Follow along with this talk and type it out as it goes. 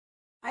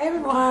Hi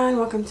everyone,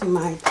 welcome to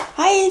my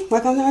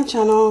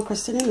channel,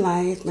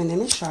 chrystallune.light. My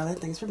name is Charlotte.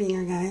 Thanks for being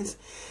here, guys.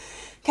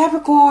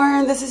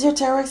 Capricorn, this is your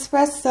Tarot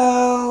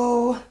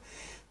Espresso.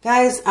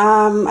 Guys,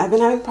 I've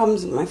been having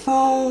problems with my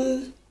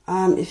phone.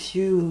 If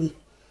you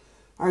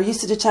are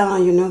used to the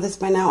channel, you know this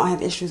by now. I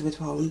have issues with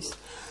phones.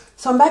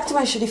 So I'm back to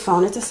my shitty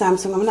phone. It's a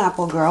Samsung. I'm an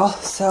Apple girl.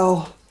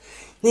 So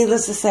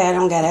needless to say, I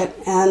don't get it.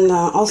 And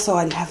also,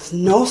 I have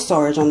no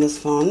storage on this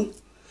phone.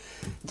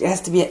 It has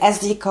to be an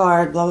SD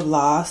card, blah, blah,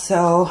 blah.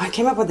 So I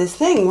came up with this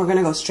thing. We're going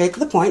to go straight to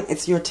the point.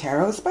 It's your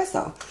Tarot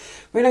Espresso.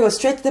 We're going to go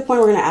straight to the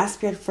point. We're going to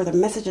ask you for the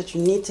message that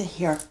you need to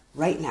hear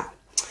right now.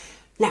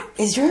 Now,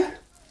 is your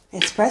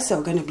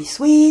espresso going to be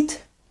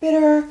sweet,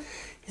 bitter?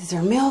 Is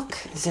there milk?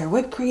 Is there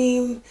whipped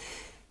cream?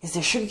 Is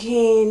there sugar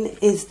cane?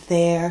 Is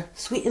there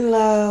sweet and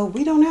low?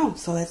 We don't know.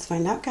 So let's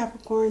find out,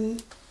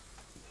 Capricorn.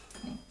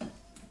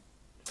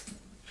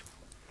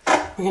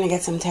 We're going to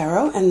get some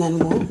tarot, and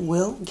then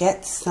we'll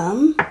get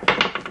some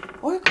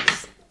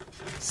oracles.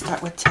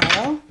 Start with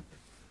tarot.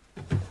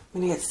 I'm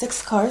going to get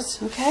 6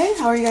 cards, okay?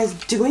 How are you guys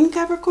doing,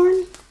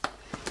 Capricorn?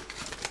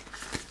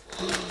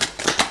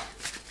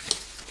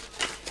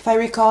 If I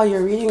recall,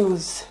 your reading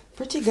was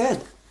pretty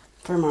good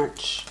for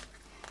March.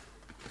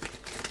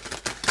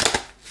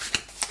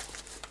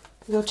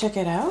 Go check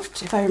it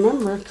out, if I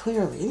remember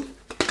clearly.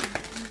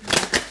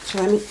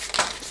 So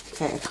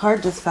okay, a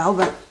card just fell,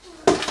 but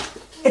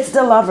it's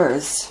the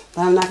Lovers,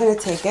 but I'm not going to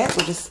take it.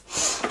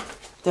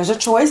 There's a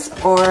choice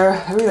or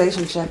a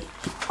relationship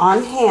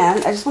on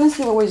hand. I just want to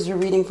see what was your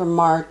reading for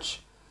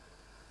March.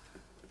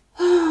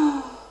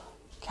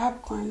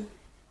 Capricorn.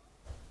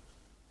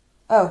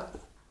 Oh,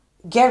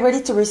 get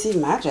ready to receive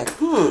magic.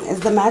 Is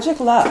the magic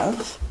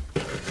love?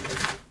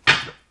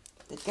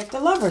 Did get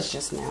the Lovers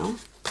just now.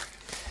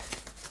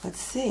 Let's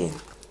see.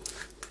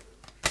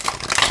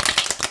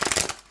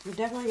 You're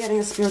definitely getting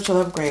a spiritual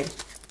upgrade.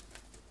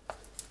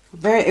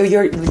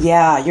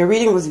 Your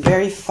reading was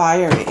very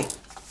fiery,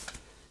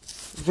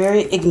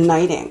 very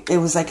igniting. It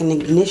was like an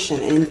ignition,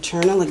 an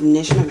internal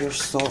ignition of your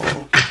soul.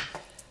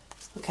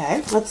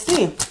 Okay, let's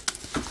see.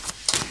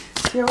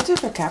 Here, we'll do it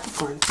for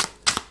Capricorn.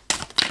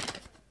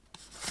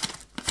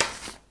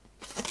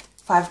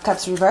 5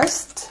 Cups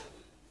reversed.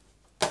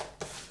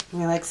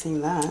 We like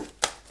seeing that.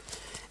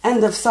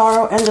 End of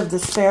sorrow, end of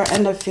despair,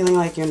 end of feeling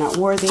like you're not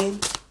worthy.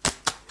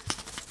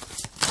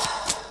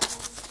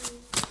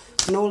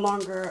 No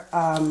longer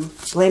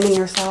blaming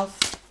yourself.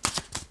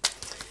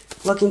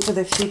 Looking to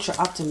the future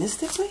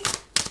optimistically.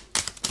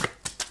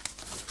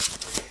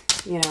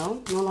 You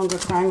know, no longer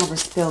crying over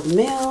spilled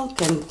milk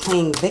and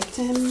playing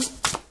victim.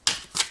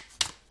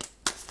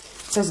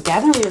 So it's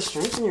gathering your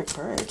strength and your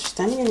courage.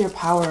 Standing in your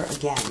power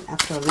again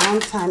after a long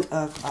time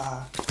of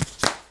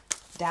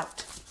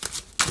doubt.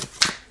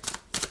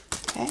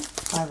 Okay,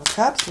 5 of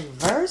Cups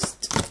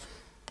reversed.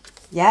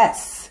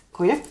 Yes,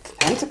 Queen of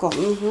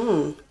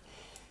Pentacles.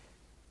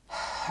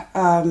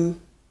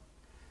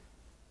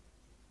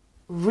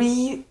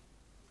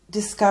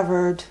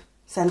 Rediscovered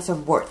sense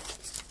of worth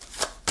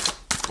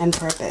and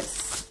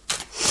purpose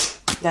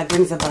that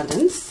brings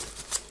abundance.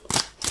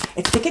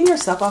 It's picking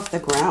yourself off the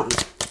ground.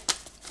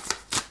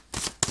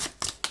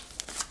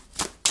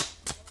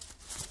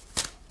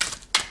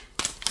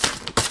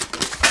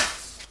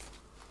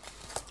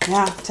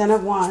 Yeah, 10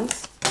 of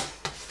Wands.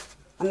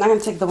 I'm not going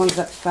to take the ones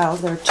that fell.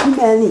 There are too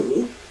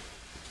many.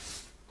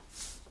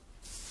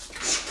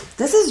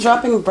 This is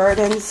dropping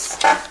burdens,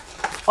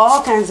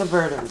 all kinds of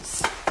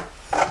burdens.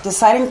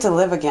 Deciding to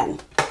live again.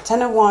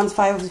 10 of Wands,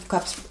 5 of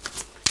Cups,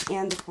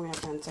 and the Queen of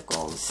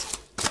Pentacles.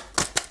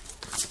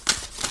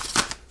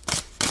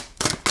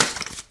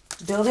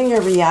 Building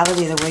your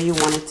reality the way you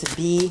want it to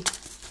be.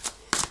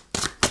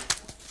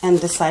 And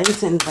deciding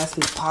to invest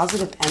in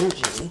positive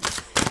energy.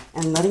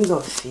 And letting go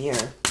of fear.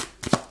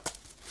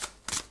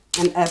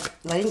 And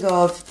letting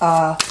go of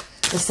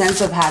the sense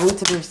of having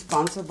to be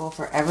responsible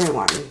for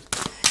everyone.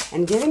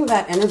 And giving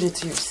that energy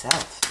to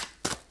yourself.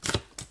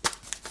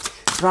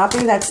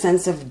 Dropping that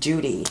sense of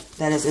duty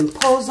that is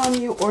imposed on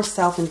you or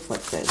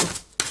self-inflicted.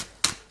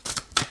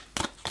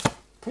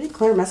 Pretty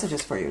clear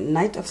messages for you.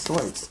 Knight of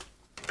Swords.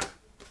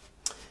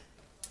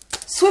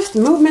 Swift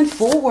movement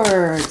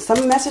forward.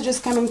 Some messages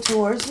coming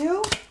towards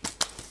you.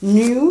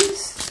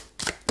 News.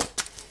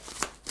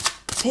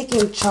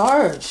 Taking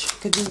charge.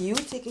 Could be you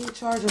taking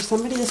charge, or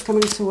somebody is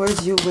coming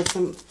towards you with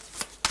some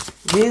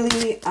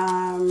really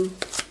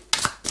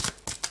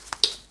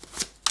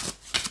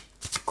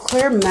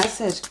clear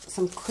message,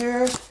 some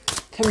clear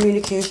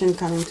communication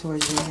coming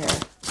towards you here.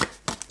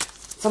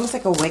 It's almost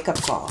like a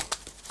wake-up call.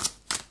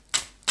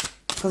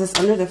 Because it's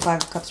under the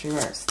 5 of Cups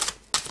reversed.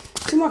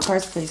 2 more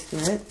cards, please,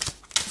 Spirit.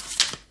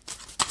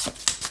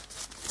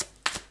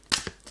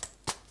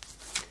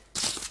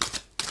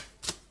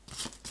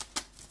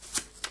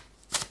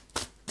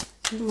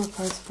 Two more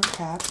cards for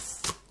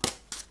Caps.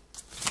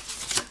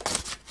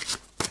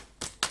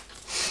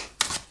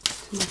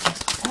 2 more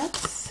cards for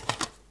Caps.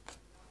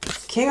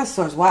 King of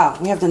Swords. Wow,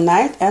 we have the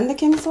Knight and the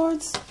King of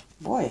Swords.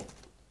 Boy.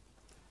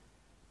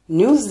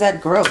 News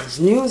that grows.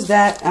 News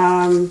that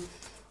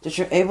that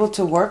you're able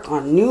to work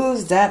on,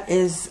 news that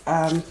is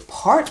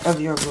part of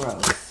your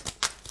growth,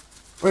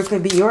 or it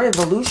could be your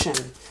evolution,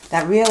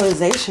 that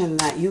realization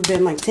that you've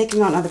been like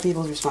taking on other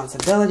people's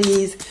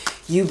responsibilities,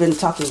 you've been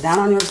talking down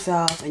on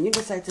yourself, and you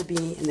decide to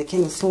be in the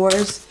King of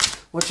Swords,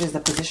 which is the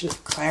position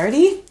of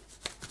clarity,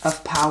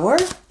 of power,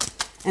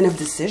 and of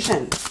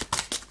decision,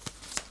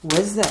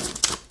 wisdom.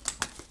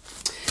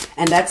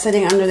 And that's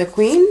sitting under the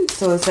Queen.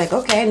 So it's like,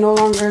 okay, no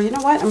longer, you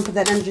know what? I'm going to put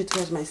that energy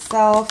towards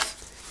myself.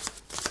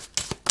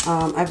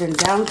 I've been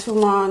down too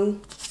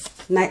long.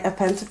 Knight of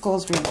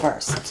Pentacles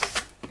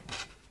reversed.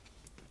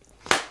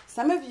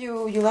 Some of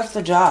you, you left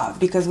the job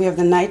because we have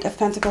the Knight of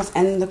Pentacles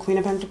and the Queen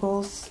of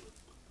Pentacles.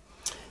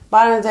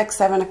 Bottom of the deck,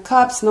 Seven of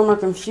Cups. No more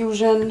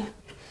confusion.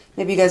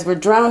 Maybe you guys were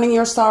drowning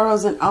your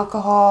sorrows in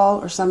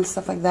alcohol or some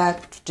stuff like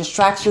that.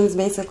 Distractions,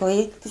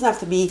 basically. It doesn't have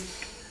to be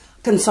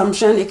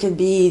consumption. It could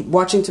be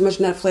watching too much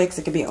Netflix.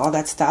 It could be all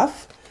that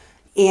stuff.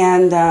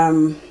 And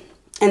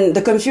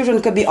the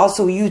confusion could be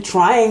also you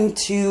trying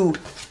to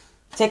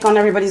take on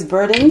everybody's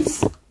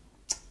burdens,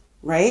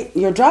 right?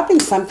 You're dropping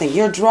something.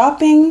 You're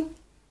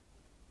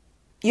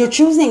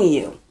choosing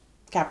you,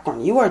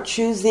 Capricorn. You are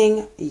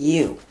choosing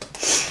you.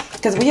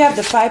 Because we have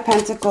the Five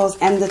Pentacles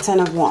and the Ten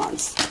of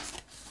Wands.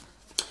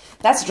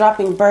 That's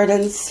dropping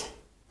burdens.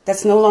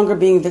 That's no longer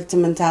being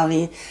victim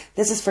mentality.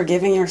 This is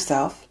forgiving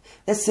yourself.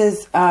 This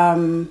is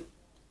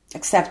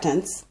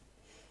acceptance.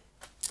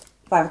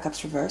 Five of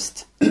Cups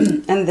reversed.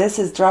 And this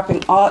is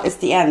dropping all. It's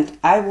the end.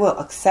 I will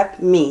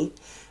accept me.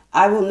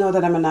 I will know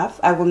that I'm enough.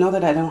 I will know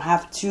that I don't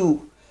have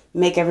to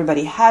make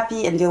everybody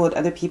happy and deal with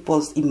other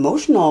people's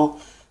emotional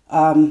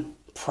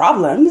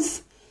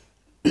problems.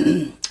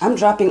 I'm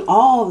dropping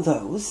all of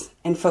those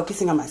and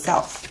focusing on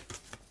myself.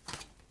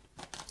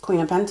 Queen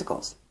of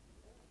Pentacles.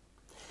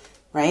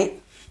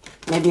 Right?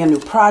 Maybe a new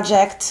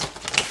project.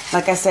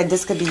 Like I said,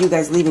 this could be you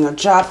guys leaving a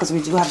job because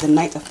we do have the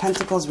Knight of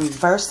Pentacles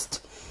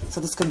reversed. So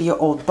this could be your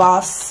old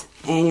boss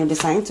and you're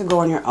deciding to go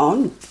on your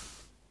own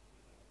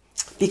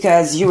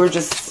because you were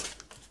just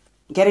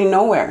getting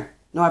nowhere.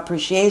 No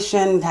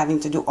appreciation, having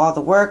to do all the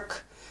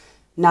work,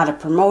 not a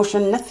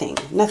promotion, nothing.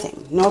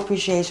 No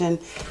appreciation,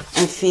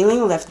 and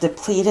feeling left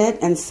depleted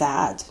and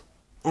sad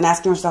and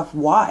asking yourself,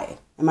 why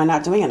am I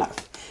not doing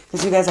enough?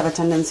 Because you guys have a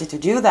tendency to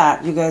do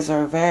that. You guys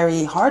are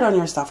very hard on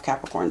yourself,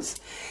 Capricorns.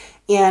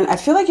 And I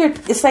feel like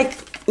it's like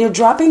you're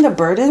dropping the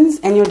burdens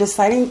and you're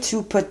deciding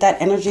to put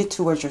that energy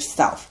towards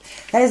yourself.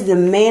 That is the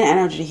main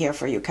energy here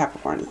for you,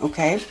 Capricorn,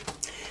 okay?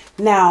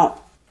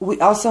 Now, we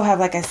also have,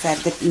 like I said,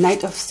 the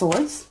Knight of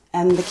Swords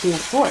and the King of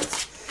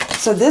Swords.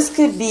 So this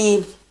could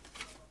be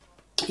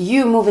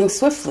you moving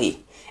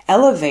swiftly,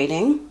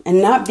 elevating,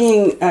 and not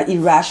being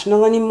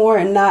irrational anymore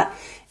and not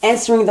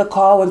answering the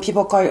call when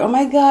people call you, oh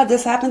my God,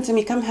 this happened to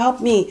me, come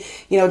help me.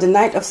 You know, the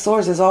Knight of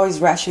Swords is always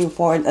rushing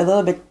forward a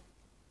little bit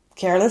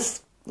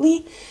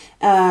carelessly.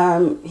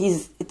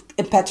 He's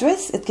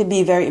impetuous. It could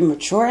be very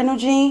immature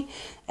energy,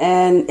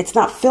 and it's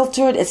not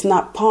filtered. It's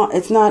not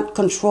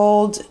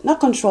controlled.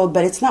 Not controlled,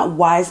 but it's not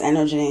wise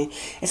energy.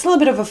 It's a little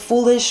bit of a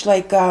foolish,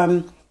 like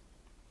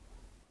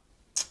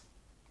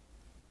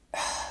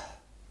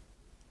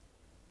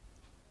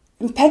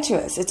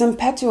impetuous. It's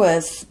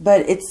impetuous,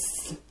 but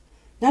it's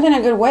not in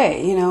a good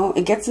way. You know,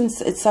 it gets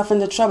itself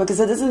into trouble because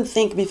it doesn't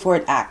think before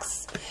it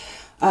acts.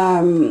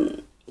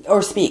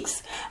 Or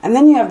speaks. And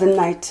then you have the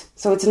Knight.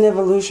 So it's an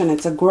evolution.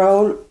 It's a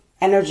grown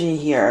energy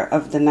here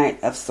of the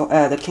Knight of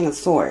the King of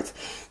Swords.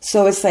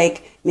 So it's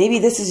like maybe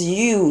this is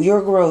you,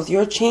 your growth,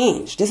 your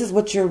change. This is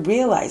what you're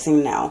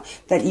realizing now,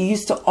 that you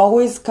used to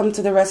always come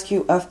to the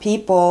rescue of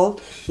people,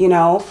 you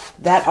know,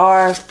 that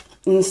are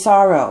in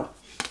sorrow,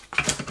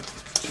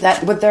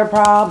 that with their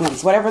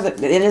problems, whatever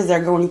it is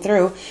they're going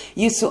through.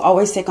 You used to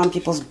always take on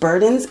people's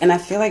burdens, and I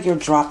feel like you're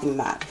dropping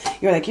that.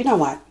 You're like, you know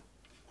what?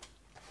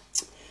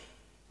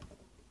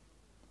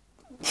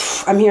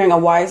 I'm hearing a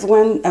wise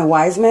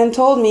man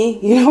told me,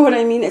 you know what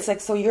I mean? It's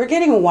like, so you're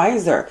getting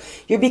wiser.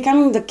 You're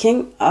becoming the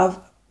King of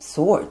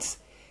Swords.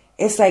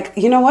 It's like,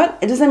 you know what?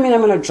 It doesn't mean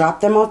I'm going to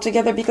drop them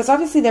altogether, because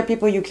obviously they're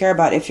people you care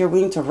about. If you're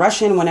willing to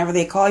rush in whenever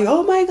they call you,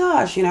 oh my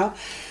gosh, you know.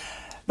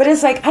 But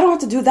it's like, I don't have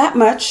to do that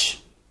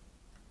much.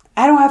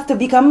 I don't have to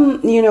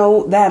become, you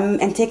know, them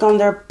and take on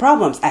their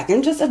problems. I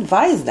can just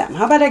advise them.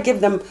 How about I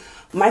give them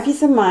my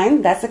peace of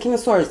mind? That's the King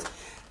of Swords.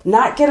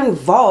 Not get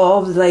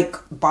involved like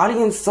body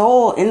and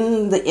soul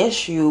in the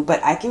issue, but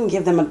I can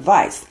give them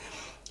advice.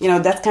 You know,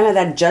 that's kind of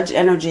that judge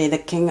energy, the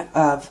King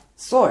of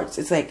Swords.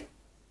 It's like,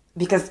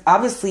 because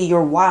obviously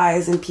you're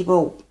wise and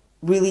people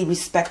really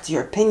respect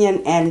your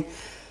opinion and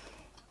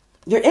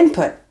your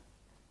input.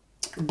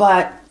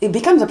 But it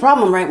becomes a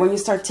problem, right, when you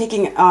start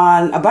taking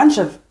on a bunch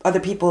of other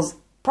people's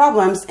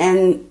problems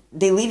and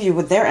they leave you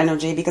with their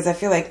energy. Because I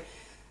feel like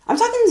I'm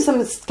talking to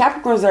some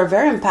Capricorns that are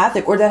very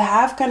empathic, or that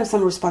have kind of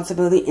some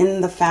responsibility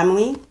in the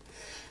family.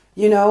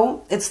 You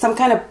know, it's some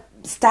kind of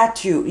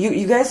statue.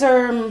 You guys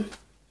are,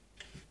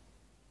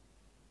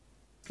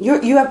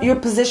 you have your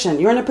position.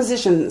 You're in a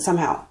position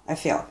somehow, I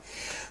feel.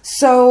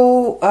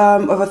 So,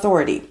 of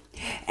authority.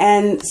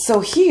 And so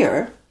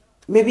here,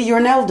 maybe you're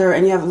an elder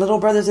and you have little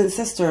brothers and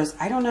sisters.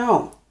 I don't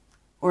know.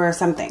 or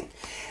something.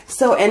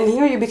 So, and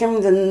here you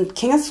become the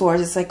King of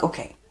Swords. It's like,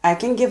 okay, I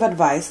can give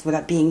advice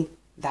without being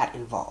that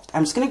involved.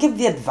 I'm just going to give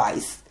the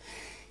advice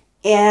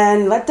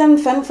and let them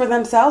fend for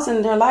themselves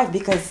in their life,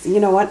 because you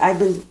know what? I've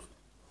been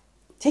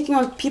taking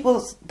on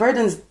people's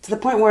burdens to the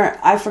point where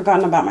I've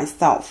forgotten about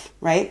myself,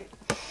 right?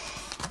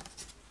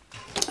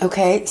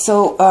 Okay,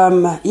 so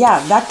yeah,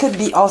 that could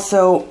be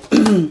also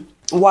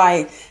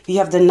why you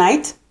have the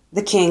Knight,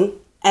 the King,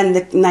 and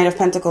the Knight of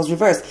Pentacles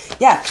reversed.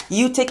 Yeah,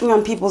 you taking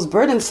on people's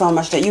burdens so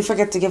much that you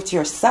forget to give to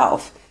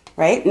yourself,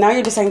 right? Now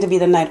you're deciding to be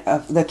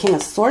the King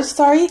of Swords,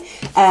 sorry,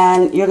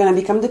 and you're going to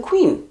become the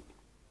Queen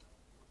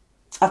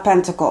of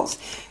Pentacles,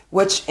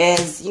 which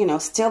is, you know,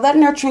 still that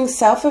nurturing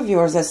self of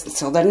yours, that's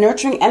still that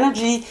nurturing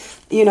energy,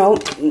 you know,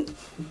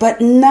 but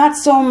not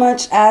so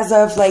much as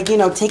of like, you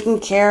know, taking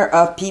care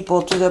of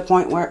people to the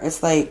point where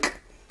it's like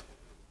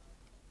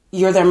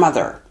you're their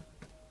mother,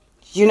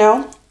 you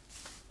know?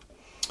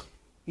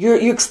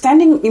 You're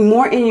extending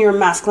more in your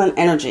masculine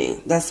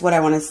energy. That's what I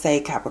want to say,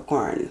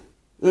 Capricorn.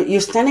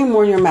 You're standing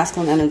more in your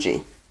masculine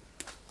energy,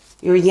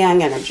 your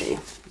yang energy,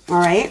 all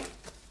right?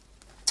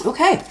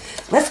 Okay,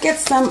 let's get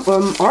some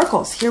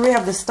oracles. Here we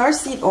have the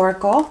Starseed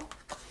Oracle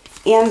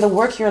and the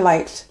Work Your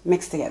Light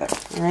mixed together,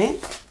 all right?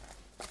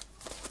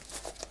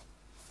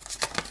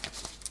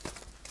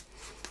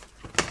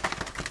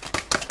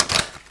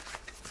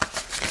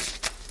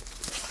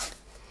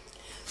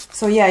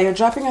 So yeah, you're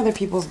dropping other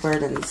people's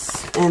burdens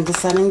and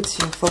deciding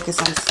to focus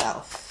on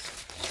self.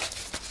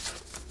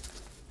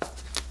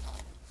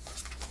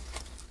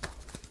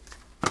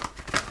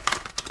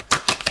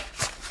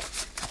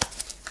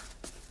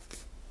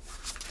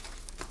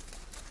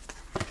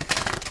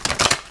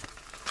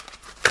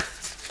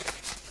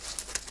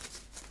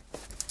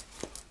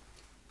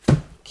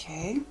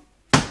 Okay.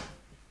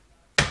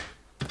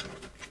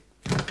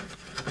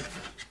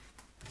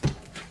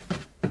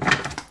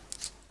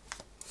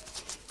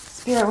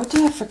 Spirit, what do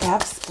you have for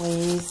caps,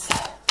 please?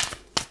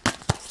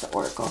 What's the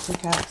oracle for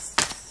caps?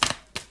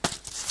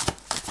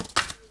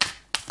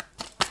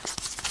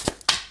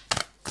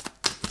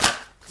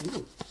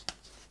 Ooh.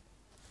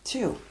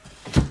 2.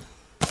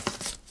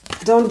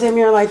 Don't dim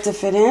your light to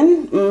fit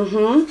in.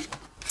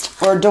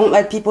 Or don't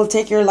let people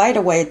take your light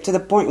away to the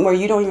point where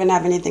you don't even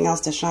have anything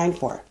else to shine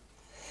for.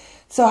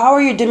 So how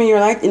are you dimming your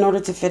light in order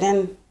to fit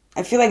in?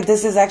 I feel like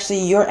this is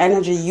actually your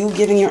energy, you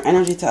giving your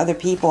energy to other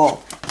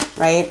people,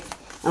 right?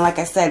 And like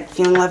I said,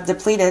 feeling left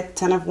depleted,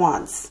 10 of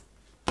Wands.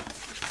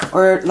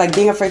 Or like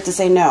being afraid to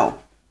say no.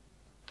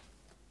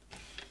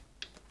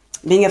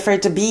 Being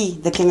afraid to be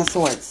the King of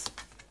Swords.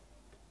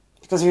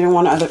 Because you don't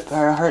want to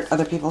hurt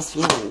other people's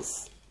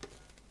feelings.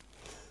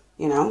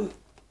 You know?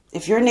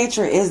 If your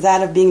nature is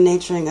that of being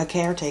nurturing a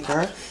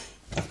caretaker,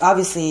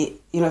 obviously,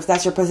 you know, if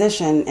that's your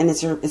position and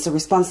it's a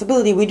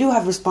responsibility, we do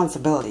have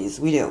responsibilities,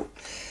 we do.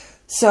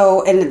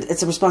 So, and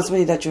it's a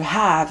responsibility that you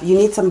have. You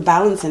need some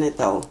balance in it,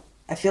 though.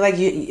 I feel like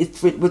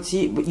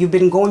you've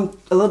been going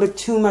a little bit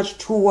too much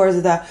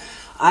towards the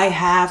I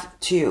have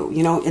to,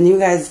 you know, and you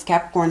guys,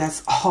 Capricorn,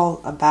 that's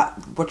all about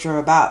what you're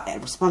about.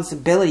 And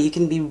responsibility, you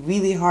can be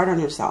really hard on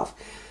yourself.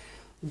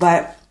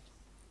 But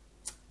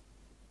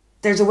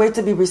there's a way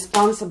to be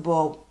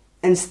responsible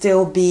and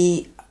still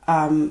be,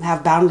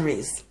 have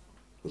boundaries.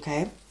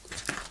 Okay.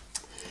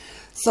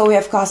 So we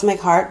have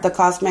Cosmic Heart, the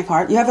Cosmic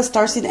Heart. You have a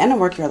Starseed and a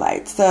Work Your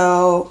Light.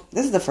 So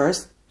this is the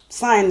first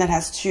sign that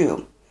has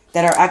 2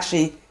 that are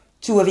actually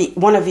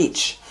one of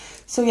each.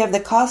 So you have the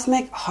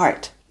Cosmic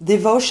Heart,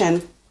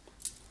 devotion,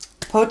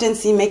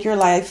 potency, make your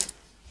life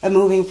a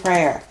moving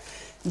prayer.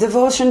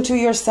 Devotion to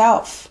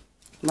yourself,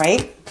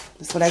 right?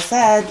 That's what I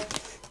said.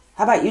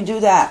 How about you do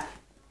that?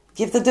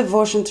 Give the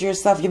devotion to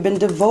yourself. You've been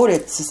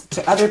devoted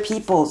to other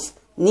people's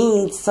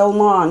needs so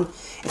long.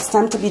 It's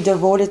time to be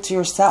devoted to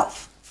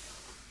yourself.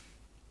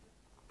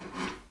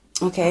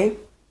 Okay?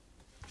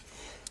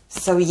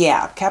 So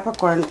yeah,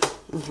 Capricorn.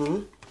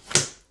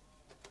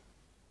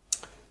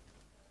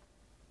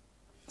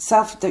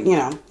 You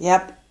know,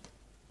 yep.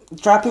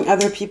 Dropping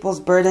other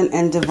people's burden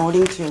and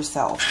devoting to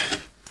yourself.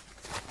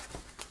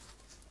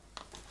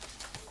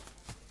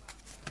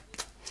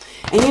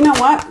 And you know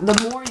what?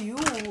 The more you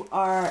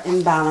are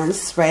in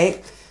balance,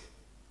 right,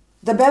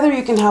 the better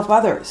you can help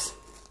others.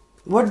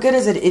 What good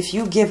is it if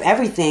you give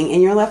everything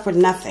and you're left with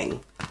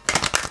nothing?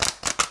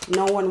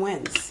 No one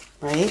wins,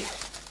 right?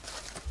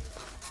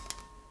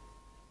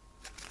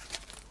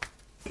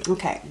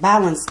 Okay,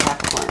 balance,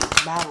 Capricorn,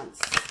 balance.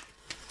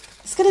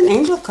 Let's get an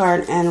angel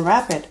card and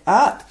wrap it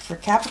up for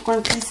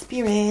Capricorn, please,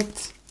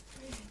 Spirit.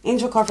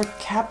 Angel card for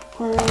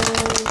Capricorn.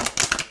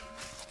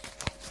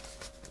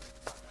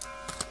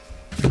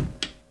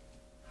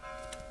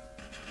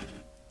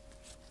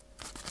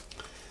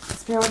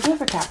 Spirit, what do you have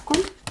for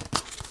Capricorn?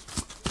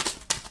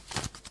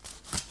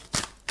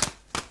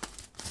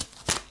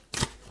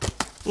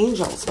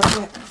 Angels, what do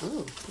you have?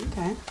 Ooh,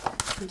 okay.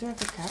 What do you have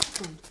for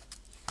Capricorn?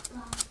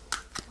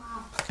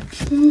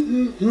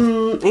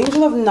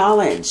 Angel of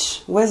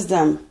knowledge,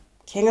 wisdom,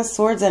 King of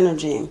Swords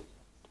energy.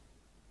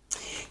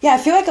 Yeah, I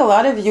feel like a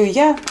lot of you,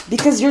 yeah,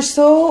 because you're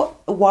so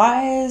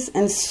wise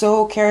and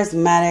so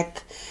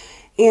charismatic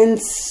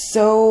and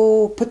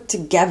so put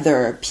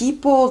together.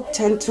 People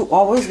tend to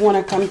always want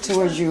to come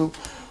towards you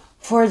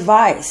for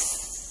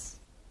advice.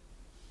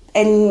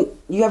 And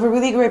you have a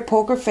really great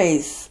poker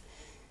face,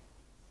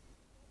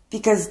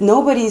 because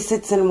nobody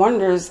sits and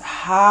wonders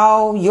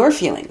how you're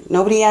feeling.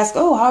 Nobody asks,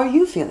 oh, how are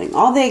you feeling?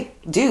 All they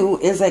do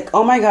is like,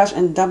 oh my gosh,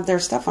 and dump their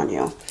stuff on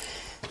you.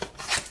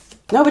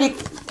 Nobody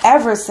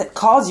ever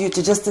calls you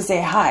just to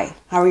say, hi,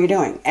 how are you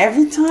doing?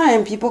 Every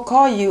time people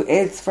call you,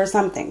 it's for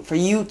something, for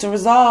you to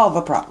resolve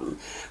a problem,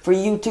 for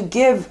you to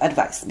give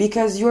advice,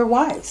 because you're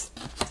wise.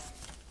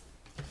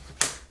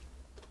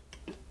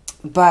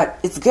 But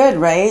it's good,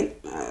 right?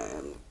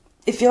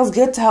 It feels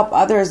good to help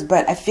others,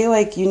 but I feel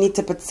like you need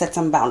to set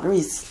some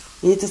boundaries.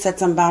 You need to set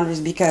some boundaries,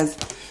 because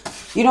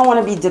you don't want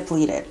to be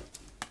depleted.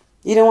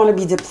 You don't want to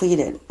be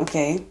depleted,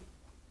 okay?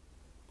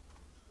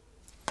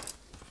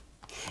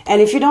 And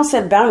if you don't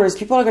set boundaries,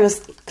 people are going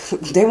to,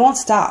 they won't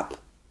stop.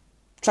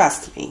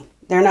 Trust me.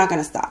 They're not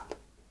going to stop.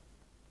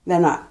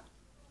 They're not.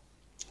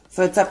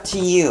 So it's up to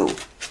you.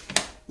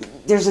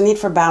 There's a need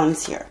for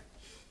balance here.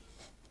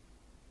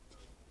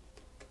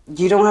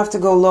 You don't have to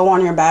go low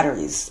on your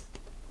batteries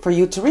for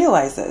you to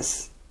realize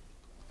this.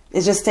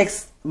 It just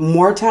takes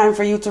more time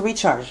for you to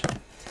recharge.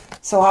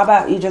 So how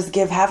about you just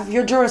give half of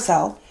your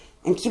Duracell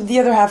and keep the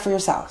other half for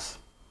yourself,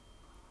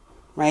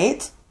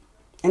 right?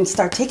 And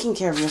start taking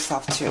care of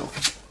yourself too.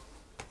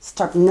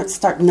 Start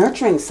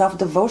nurturing,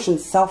 self-devotion,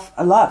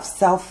 self-love,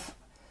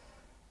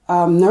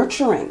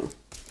 self-nurturing.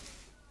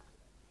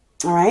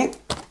 All right?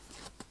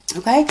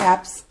 Okay,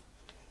 Caps.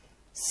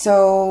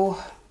 So,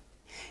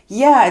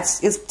 yeah,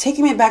 it's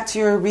taking me back to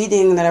your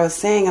reading that I was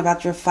saying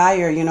about your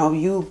fire. You know,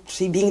 you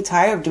being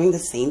tired of doing the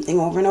same thing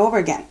over and over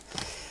again.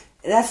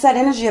 That's that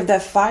energy of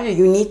that fire.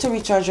 You need to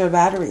recharge your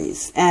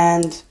batteries.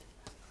 And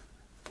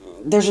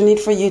there's a need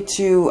for you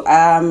to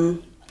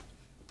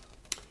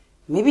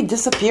maybe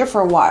disappear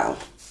for a while.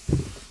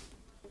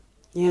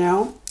 You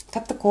know,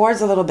 cut the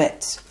cords a little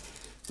bit.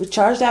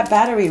 Recharge that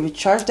battery.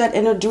 Recharge that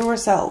inner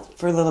Duracell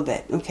for a little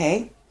bit,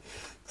 okay?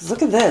 Because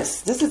look at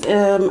this. This is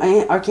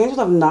an Archangel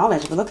of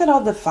Knowledge. But look at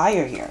all the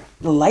fire here.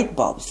 The light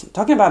bulbs. I'm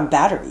talking about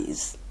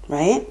batteries,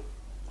 right?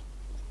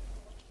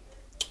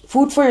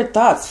 Food for your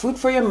thoughts. Food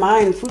for your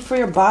mind. Food for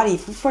your body.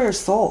 Food for your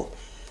soul.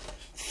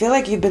 I feel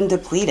like you've been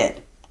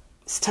depleted.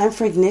 It's time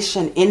for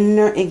ignition.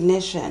 Inner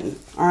ignition.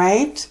 All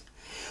right?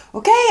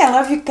 Okay, I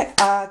love you,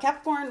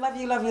 Capricorn. Love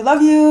you, love you,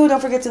 love you.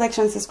 Don't forget to like,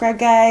 share, and subscribe,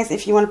 guys.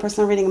 If you want a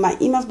personal reading, my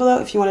email's below.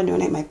 If you want to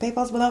donate, my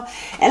PayPal's below.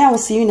 And I will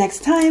see you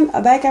next time.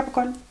 Bye,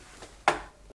 Capricorn.